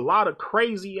listened to a lot of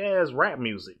crazy ass rap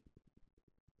music.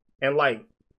 And like,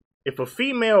 if a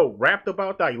female rapped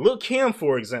about that, like Lil' Kim,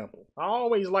 for example. I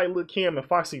always like Lil' Kim and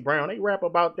Foxy Brown. They rap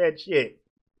about that shit.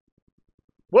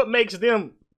 What makes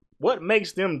them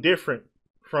different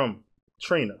from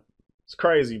Trina? It's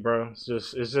crazy, bro. It's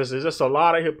just a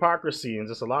lot of hypocrisy and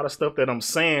just a lot of stuff that I'm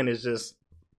saying is just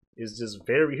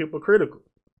very hypocritical.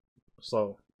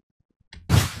 So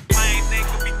Lame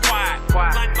nigga be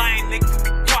quiet. Lame nigga be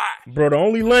quiet. Bro, the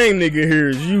only lame nigga here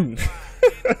is you.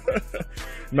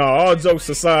 Nah, all jokes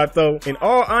aside though, in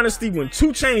all honesty, when 2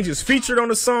 Chainz is featured on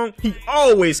the song, he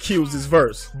always kills his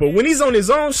verse. But when he's on his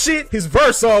own shit, his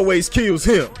verse always kills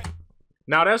him.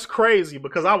 Now that's crazy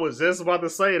because I was just about to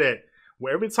say that.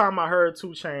 Where every time I heard 2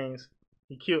 Chainz,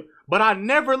 he killed. But I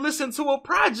never listened to a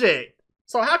project.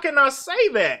 So how can I say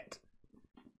that?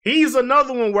 He's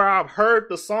another one where I've heard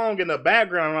the song in the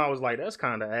background and I was like, that's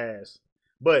kind of ass.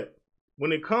 But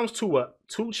when it comes to a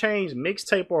 2 Chainz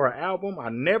mixtape or an album, I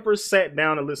never sat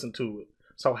down and listened to it.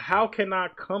 So how can I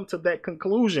come to that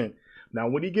conclusion? Now,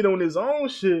 when he get on his own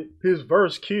shit, his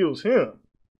verse kills him.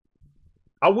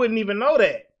 I wouldn't even know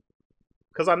that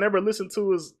because I never listened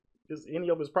to any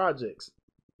of his projects.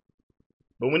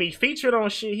 But when he featured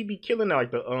on shit, he be killing it. Like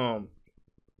the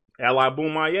Ally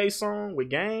Boom song with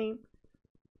Game.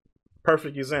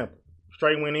 Perfect example.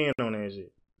 Straight went in on that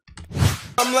shit.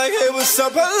 I'm like, hey, what's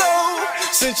up, hello?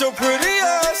 Sent your pretty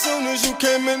ass soon as you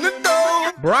came in the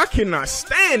door. Bro, I cannot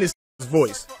stand this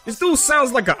voice. This dude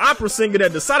sounds like an opera singer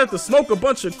that decided to smoke a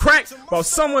bunch of crack while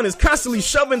someone is constantly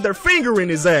shoving their finger in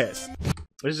his ass.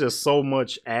 There's just so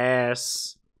much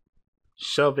ass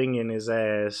shoving in his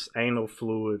ass, anal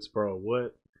fluids, bro.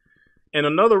 What? And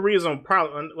another reason,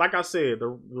 probably, like I said, the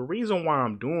reason why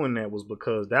I'm doing that was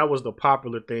because that was the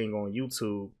popular thing on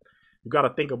YouTube. You got to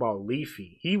think about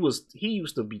Leafy. He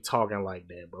used to be talking like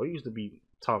that, bro. He used to be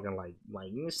talking like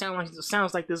it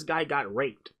sounds like this guy got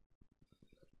raped.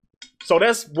 So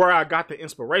that's where I got the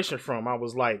inspiration from. I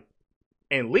was like,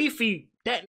 and Leafy,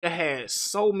 that nigga had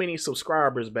so many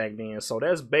subscribers back then. So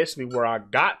that's basically where I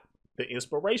got the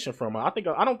inspiration from. I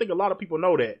don't think a lot of people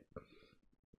know that.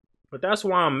 But that's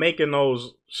why I'm making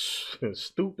those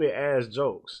stupid ass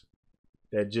jokes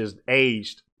that just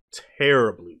aged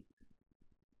terribly.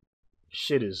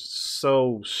 Shit is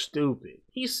so stupid.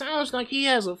 He sounds like he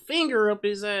has a finger up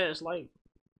his ass. Like,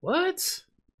 what?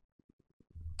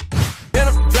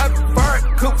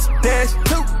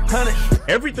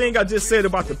 Everything I just said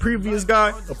about the previous guy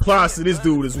applies to this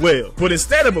dude as well. But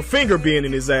instead of a finger being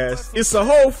in his ass, it's a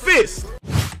whole fist.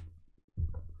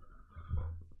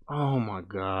 Oh my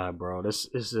god, bro. This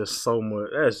is just so much.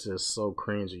 That's just so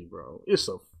cringy, bro. It's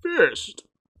a fist.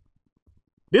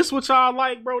 This what y'all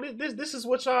like, bro? This is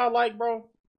what y'all like, bro?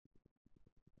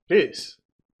 This.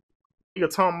 You're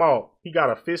talking about he got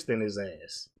a fist in his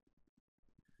ass.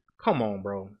 Come on,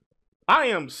 bro. I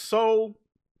am so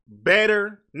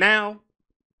better now.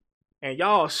 And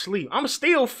y'all sleep. I'm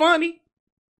still funny.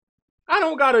 I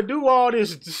don't gotta do all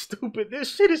this stupid.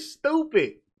 This shit is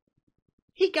stupid.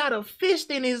 He got a fist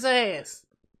in his ass.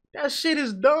 That shit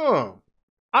is dumb.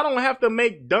 I don't have to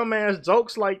make dumbass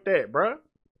jokes like that, bro.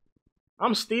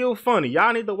 I'm still funny.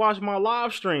 Y'all need to watch my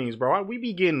live streams, bro. We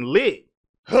be getting lit.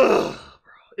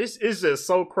 It's just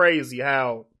so crazy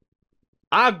how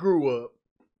I grew up,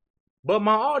 but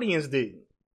my audience didn't.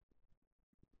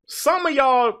 Some of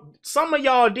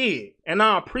y'all did, and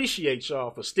I appreciate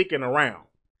y'all for sticking around.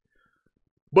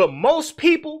 But most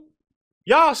people,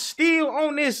 y'all still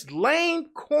on this lame,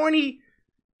 corny,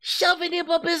 shoving him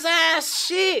up his ass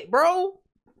shit, bro.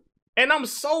 And I'm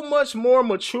so much more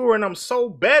mature and I'm so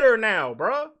better now,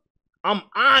 bro. I'm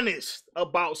honest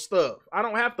about stuff. I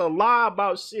don't have to lie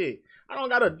about shit. I don't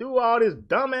gotta do all this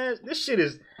dumbass. This shit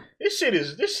is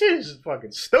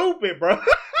fucking stupid, bro.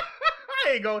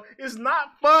 I ain't going. It's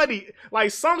not funny.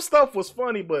 Like, some stuff was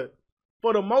funny, but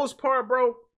for the most part,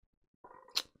 bro,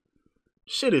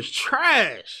 shit is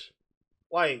trash.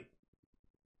 Like,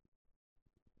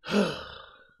 I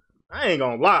ain't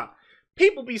gonna lie.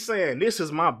 People be saying this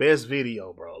is my best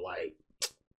video, bro. Like,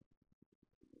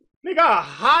 nigga, I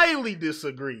highly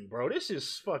disagree, bro. This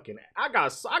is fucking. I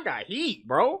got heat,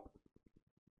 bro.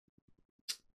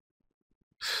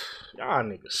 Y'all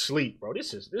niggas sleep, bro.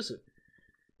 This is.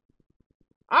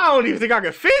 I don't even think I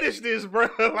can finish this, bro.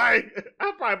 Like,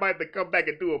 I probably might have to come back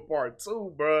and do a part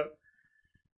 2, bro.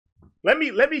 Let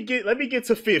me get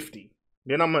to 50.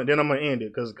 Then I'm gonna end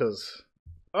it, cause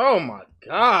oh my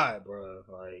god, bro.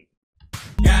 Like,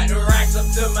 got the racks up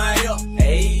to my hip.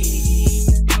 Hey,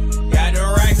 got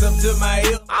the racks up to my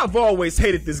hip. I've always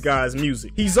hated this guy's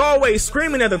music. He's always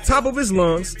screaming at the top of his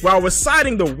lungs while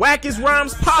reciting the wackest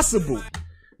rhymes possible.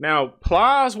 Now,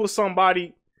 Plies was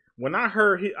somebody. When I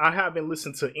heard I haven't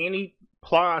listened to any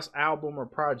Plies album or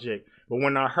project, but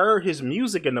when I heard his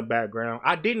music in the background,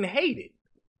 I didn't hate it.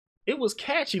 It was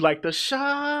catchy, like the show.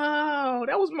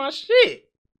 That was my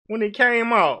shit when it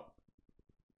came out.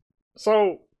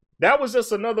 So that was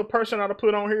just another person I'd have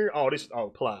put on here. Oh,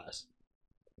 Plies.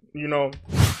 You know,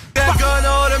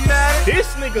 this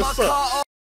nigga sucks.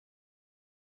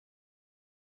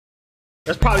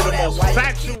 That's probably the most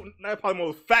factual. That's probably the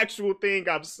most factual thing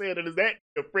I've said. Is that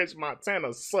the French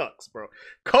Montana sucks, bro.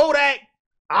 Kodak,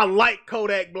 I like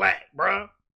Kodak Black, bro.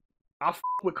 I f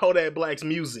with Kodak Black's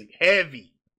music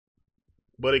heavy.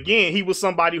 But again, he was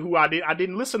somebody who I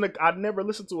didn't listen to. I never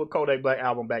listened to a Kodak Black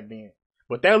album back then.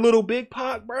 But that little Big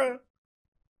Pac, bro,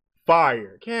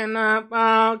 fire. Can I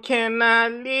bow? Can I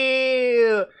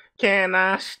live? Can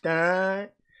I stunt?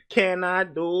 Can I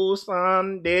do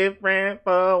something different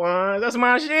for once? That's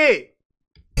my shit.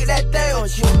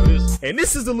 And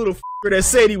this is the little f***er that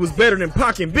said he was better than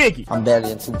Pac and Biggie. I'm better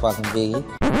than Tupac and Biggie.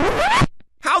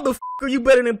 How the f*** are you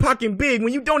better than Pac and Big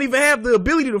when you don't even have the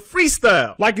ability to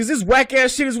freestyle? Like, is this whack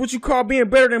ass shit is what you call being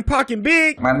better than Pac and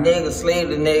Big? My nigga slayed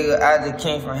the nigga, I just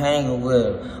came from hanging with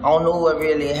him. I don't know what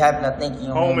really happened, I think you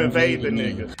home invade the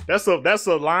nigga. That's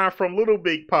a line from Little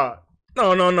Big Pac.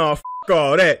 No, f***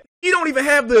 all that. You don't even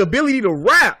have the ability to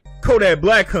rap. Kodak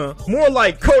Black, huh? More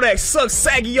like Kodak sucks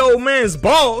saggy old man's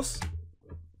balls.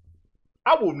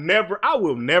 I will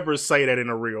never say that in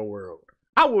the real world.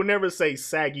 I will never say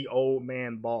saggy old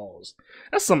man balls.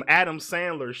 That's some Adam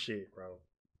Sandler shit, bro.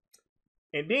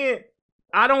 And then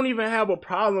I don't even have a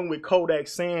problem with Kodak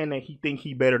saying that he think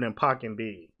he better than Pac and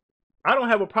Big. I don't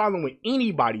have a problem with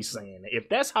anybody saying that. If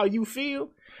that's how you feel,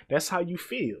 that's how you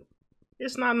feel.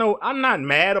 It's not no, I'm not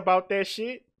mad about that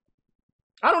shit.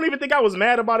 I don't even think I was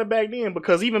mad about it back then,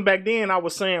 because even back then I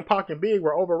was saying Pac and Big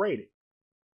were overrated.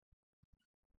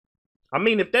 I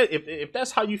mean, if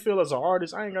that's how you feel as an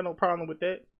artist, I ain't got no problem with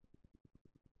that.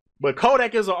 But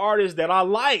Kodak is an artist that I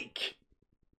like.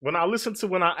 When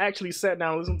I actually sat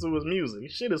down and listened to his music,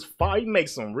 his shit is fire. He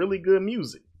makes some really good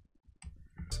music.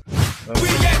 We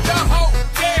at the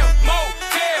hotel,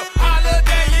 motel,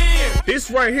 Holiday Inn. This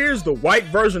right here is the white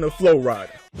version of Flow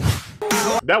Rider.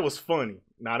 That was funny.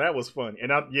 Nah, that was funny.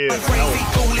 And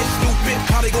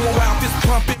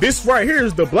this right here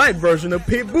is the black version of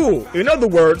Pitbull. In other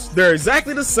words, they're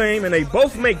exactly the same and they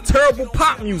both make terrible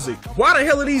pop music. Why the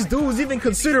hell are these dudes even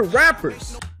considered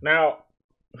rappers? Now,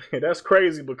 that's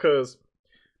crazy because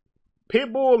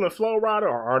Pitbull and Flow Rider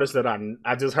are artists that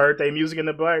I just heard their music in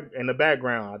the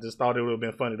background. I just thought it would have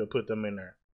been funny to put them in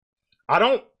there. I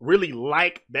don't really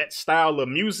like that style of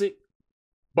music,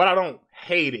 but I don't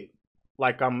hate it.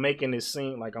 Like I'm making it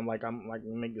seem like I'm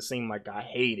making it seem like I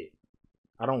hate it.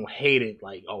 I don't hate it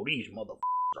like, oh, these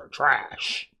motherfuckers are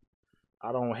trash.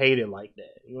 I don't hate it like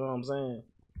that. You know what I'm saying?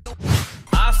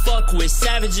 I fuck with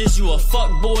savages, you a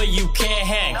fuck boy, you can't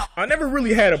hang. I never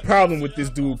really had a problem with this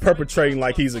dude perpetrating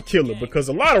like he's a killer, because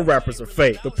a lot of rappers are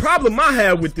fake. The problem I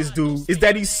have with this dude is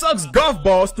that he sucks golf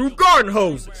balls through garden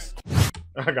hoses.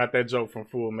 I got that joke from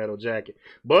Full Metal Jacket.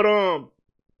 But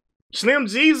Slim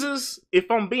Jesus, if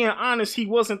I'm being honest, he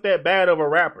wasn't that bad of a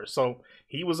rapper. So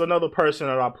he was another person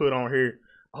that I put on here.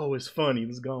 Oh, it's funny.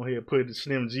 Let's go ahead and put the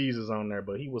Slim Jesus on there.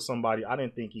 But he was somebody, I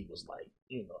didn't think he was like,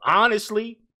 you know,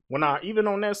 honestly, even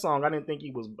on that song, I didn't think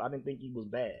he was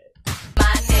bad.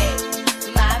 My neck,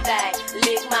 my back,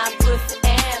 lick my pussy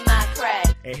and my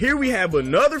crack. And here we have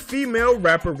another female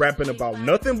rapper rapping about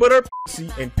nothing but her pussy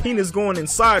and penis going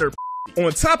inside her.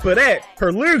 On top of that,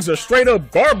 her lyrics are straight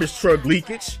up garbage truck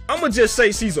leakage. I'ma just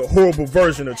say she's a horrible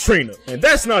version of Trina, and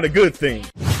that's not a good thing.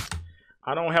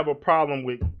 I don't have a problem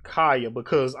with Kaya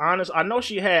because I know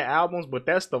she had albums, but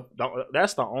that's the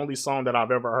only song that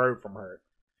I've ever heard from her.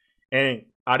 And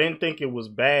I didn't think it was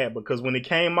bad because when it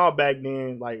came out back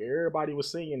then, like everybody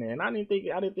was singing it, and I didn't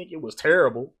think it was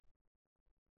terrible.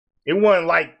 It wasn't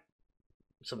like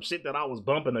some shit that I was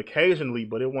bumping occasionally,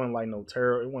 but it wasn't like no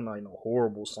terror. It wasn't like no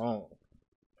horrible song.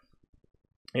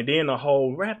 And then the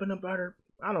whole rapping about her,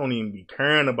 I don't even be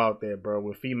caring about that, bro.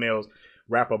 When females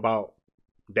rap about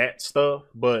that stuff,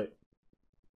 but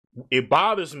it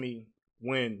bothers me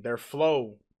when their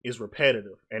flow is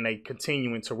repetitive and they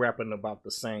continuing to rapping about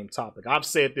the same topic. I've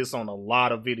said this on a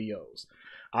lot of videos.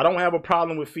 I don't have a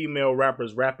problem with female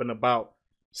rappers rapping about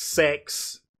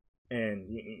sex and,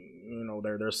 you know,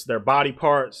 their body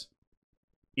parts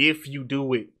if you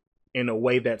do it in a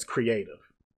way that's creative.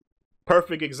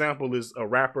 Perfect example is a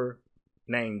rapper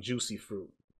named Juicy Fruit.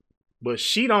 But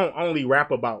she don't only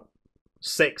rap about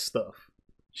sex stuff.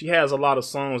 She has a lot of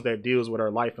songs that deals with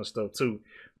her life and stuff too.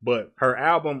 But her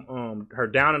album, her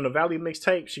Down in the Valley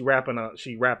mixtape, she rapping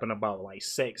about like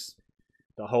sex,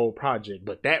 the whole project.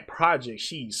 But that project,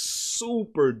 she's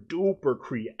super duper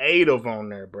creative on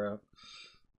there, bro.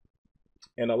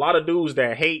 And a lot of dudes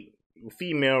that hate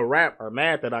female rap are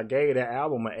mad that I gave that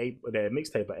album that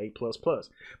mixtape an A++.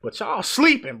 But y'all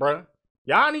sleeping, bro.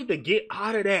 Y'all need to get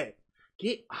out of that.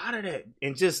 Get out of that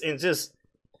and just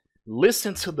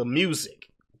listen to the music.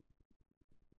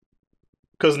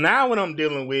 Cause now what I'm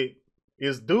dealing with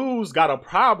is dudes got a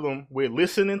problem with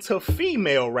listening to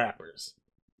female rappers.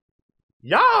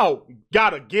 Y'all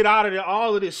gotta get out of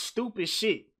all of this stupid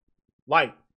shit.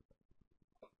 Like,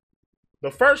 the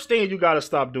first thing you gotta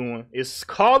stop doing is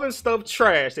calling stuff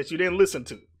trash that you didn't listen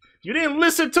to. If you didn't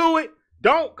listen to it,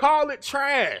 don't call it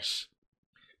trash.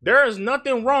 There is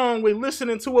nothing wrong with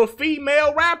listening to a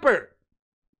female rapper.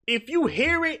 If you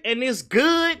hear it and it's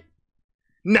good,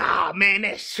 nah, man,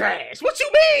 that's trash. What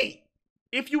you mean?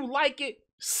 If you like it,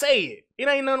 say it. It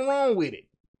ain't nothing wrong with it.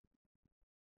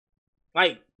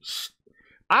 Like,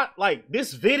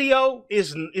 this video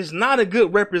is not a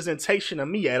good representation of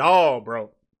me at all,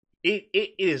 bro.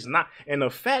 It is not. And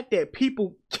the fact that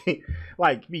people can,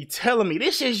 like, be telling me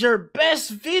this is your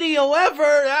best video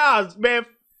ever, man.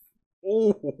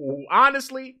 Ooh,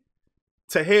 honestly,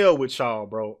 to hell with y'all,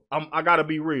 bro. I gotta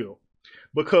be real,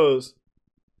 because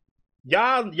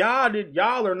y'all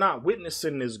are not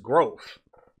witnessing this growth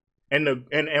and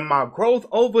my growth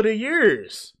over the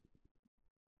years.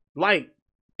 Like,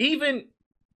 even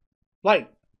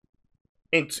like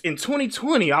in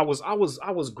 2020, I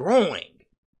was growing.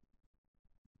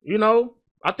 You know,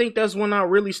 I think that's when I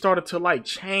really started to like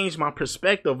change my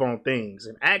perspective on things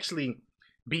and actually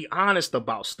be honest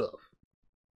about stuff.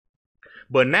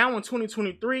 But now in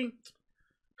 2023,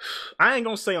 I ain't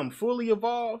gonna say I'm fully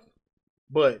evolved,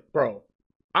 but bro,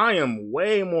 I am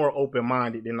way more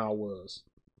open-minded than I was.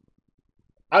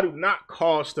 I do not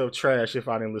call stuff trash if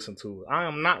I didn't listen to it. I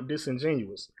am not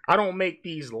disingenuous. I don't make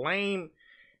these lame,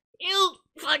 you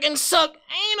fucking suck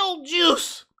anal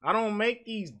juice. I don't make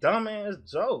these dumbass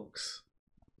jokes.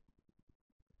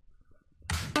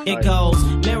 It goes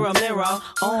mirror, mirror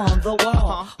on the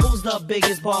wall. Who's the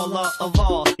biggest baller of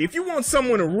all? If you want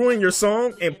someone to ruin your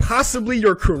song and possibly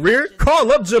your career,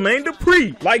 call up Jermaine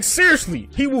Dupri. Like seriously,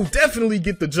 he will definitely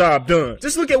get the job done.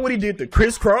 Just look at what he did to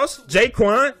Chris Cross,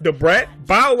 Jaquan, Da Brat,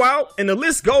 Bow Wow, and the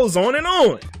list goes on and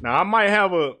on. Now I might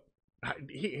have a.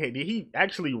 Did he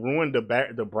actually ruin the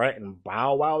Brat and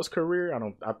Bow Wow's career?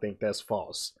 I think that's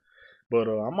false. But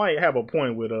I might have a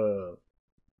point with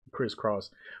Chris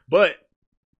Cross, but.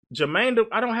 I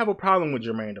don't have a problem with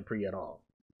Jermaine Dupri at all.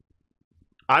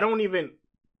 I don't even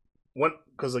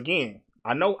because again,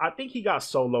 I think he got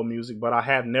solo music, but I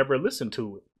have never listened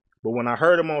to it. But when I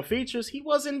heard him on features, he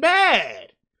wasn't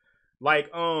bad.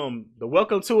 Like the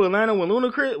Welcome to Atlanta with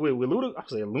Ludacris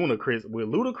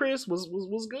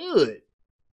was good.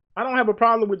 I don't have a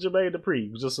problem with Jermaine Dupri.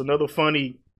 It was just another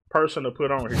funny person to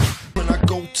put on here. When I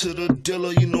go to the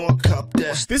dealer, you know I cop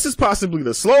that. This is possibly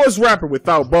the slowest rapper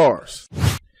without bars.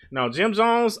 Now, Jim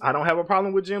Jones, I don't have a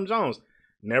problem with Jim Jones.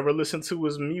 Never listened to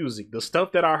his music. The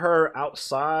stuff that I heard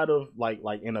outside of, like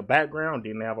in the background,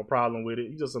 didn't have a problem with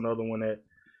it. He's just another one that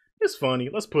is funny.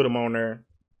 Let's put him on there.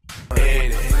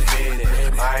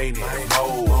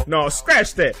 No,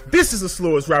 scratch that. This is the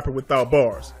slowest rapper without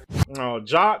bars. No,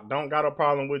 Jock, don't got a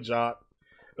problem with Jock.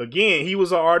 Again, he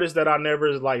was an artist that I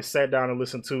never like sat down and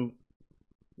listened to,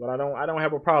 but I don't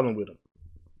have a problem with him.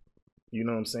 You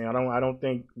know what I'm saying? I don't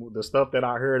think the stuff that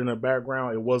I heard in the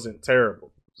background, it wasn't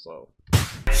terrible. So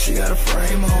she got a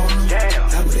frame on. Damn.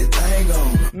 Thing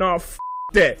on. No, f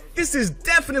that. This is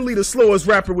definitely the slowest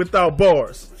rapper without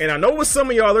bars. And I know what some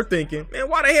of y'all are thinking, man,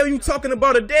 why the hell you talking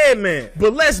about a dead man?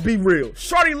 But let's be real.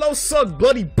 Shawty Lo sucked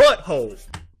bloody butthole.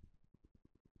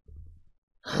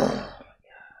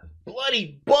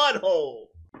 Bloody butthole.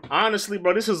 Honestly,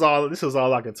 bro, this is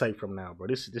all I can take from now, bro.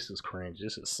 This is cringe.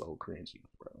 This is so cringy,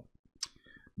 bro.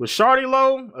 But Shawty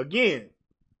Lo, again,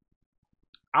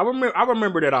 I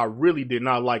remember that I really did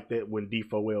not like that when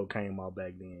D4L came out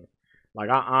back then. Like,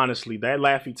 I honestly, that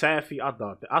Laffy Taffy,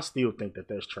 I still think that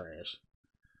that's trash.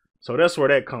 So that's where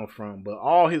that comes from. But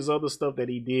all his other stuff that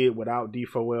he did without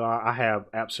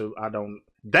D4L,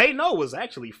 They Know was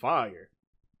actually fire.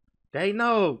 They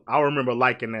Know. I remember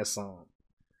liking that song.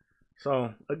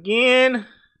 So, again,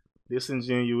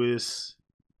 disingenuous.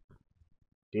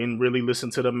 Didn't really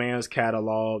listen to the man's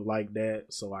catalog like that,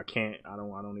 so I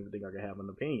don't even think I can have an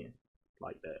opinion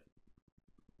like that.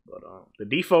 But the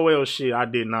D4L shit, I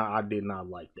did not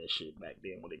like that shit back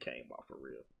then when it came out for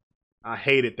real. I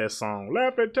hated that song.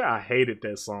 I hated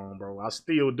that song, bro. I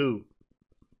still do.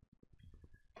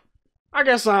 I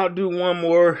guess I'll do one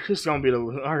more. It's gonna be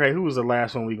okay. Who was the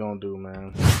last one we gonna do,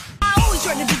 man? I always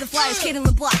try to be the flyest kid in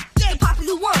the block. The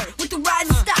popular one with the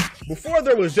rising stock. Before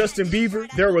there was Justin Bieber,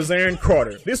 there was Aaron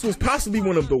Carter. This was possibly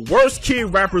one of the worst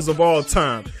kid rappers of all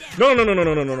time. No.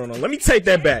 Let me take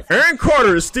that back. Aaron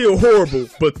Carter is still horrible,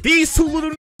 but these two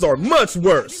little are much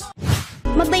worse.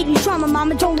 My baby's trauma,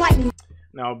 mama don't like me.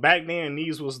 Now back then,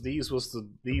 these was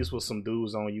some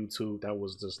dudes on YouTube that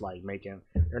was just like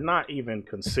they're not even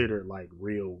considered like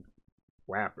real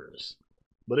rappers.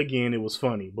 But again, it was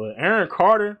funny. But Aaron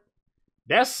Carter,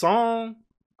 that song,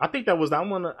 I think that was that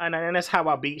one, and that's How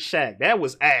I Beat Shaq. That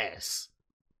was ass.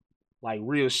 Like,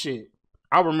 real shit.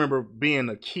 I remember being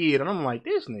a kid, and I'm like,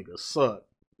 this nigga suck.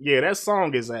 Yeah, that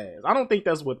song is ass. I don't think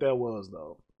that's what that was,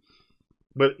 though.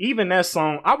 But even that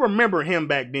song, I remember him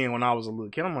back then when I was a little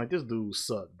kid. I'm like, this dude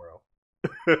suck, bro.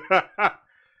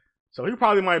 So he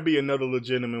probably might be another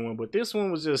legitimate one. But this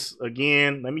one was just,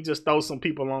 again, let me just throw some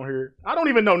people on here. I don't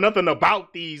even know nothing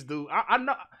about these dudes. I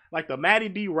know... Like the Matty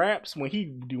B raps when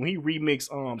he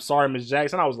remixed Sorry Miss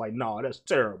Jackson, I was like, nah, that's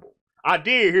terrible. I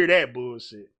did hear that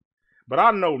bullshit, but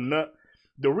I know not.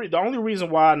 The only reason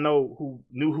why I knew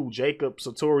who Jacob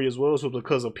Sartorius was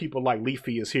because of people like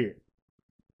Leafy Is Here.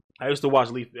 I used to watch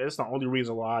Leafy. That's the only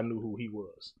reason why I knew who he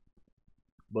was.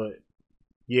 But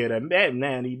yeah, that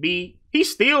Matty B,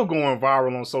 he's still going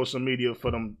viral on social media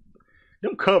for them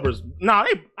covers. Nah,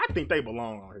 I think they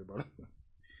belong on here, bro.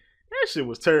 That shit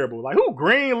was terrible. Like, who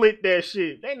greenlit that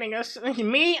shit? That nigga,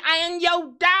 me and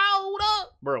your daughter.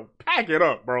 Bro, pack it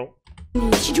up, bro.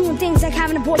 She doing things like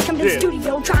having a boy come to the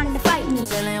studio trying to fight me.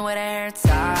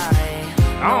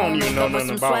 I don't even know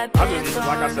nothing about. I just,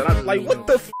 like I said, like, what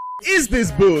the f is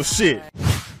this bullshit?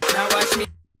 Now watch me.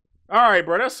 All right,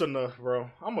 bro, that's enough, bro.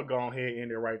 I'm gonna go ahead and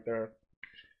end it right there.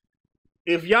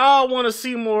 If y'all want to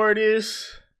see more of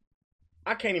this,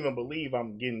 I can't even believe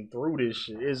I'm getting through this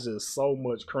shit. It's just so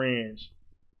much cringe.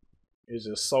 It's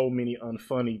just so many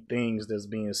unfunny things that's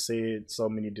being said, so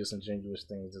many disingenuous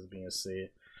things that's being said.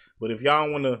 But if y'all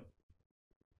want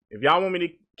me to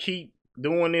keep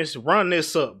doing this, run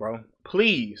this up, bro.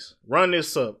 Please run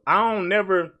this up. I don't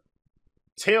never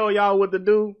tell y'all what to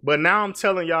do, but now I'm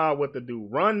telling y'all what to do.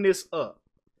 Run this up.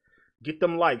 Get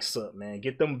them likes up, man.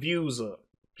 Get them views up.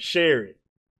 Share it.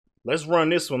 Let's run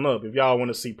this one up if y'all want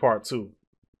to see part 2.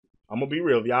 I'm going to be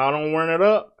real. If y'all don't run it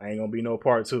up, ain't going to be no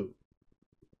part 2.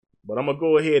 But I'm going to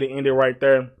go ahead and end it right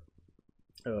there.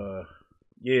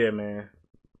 Yeah, man.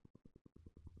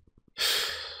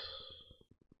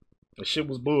 The shit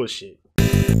was bullshit.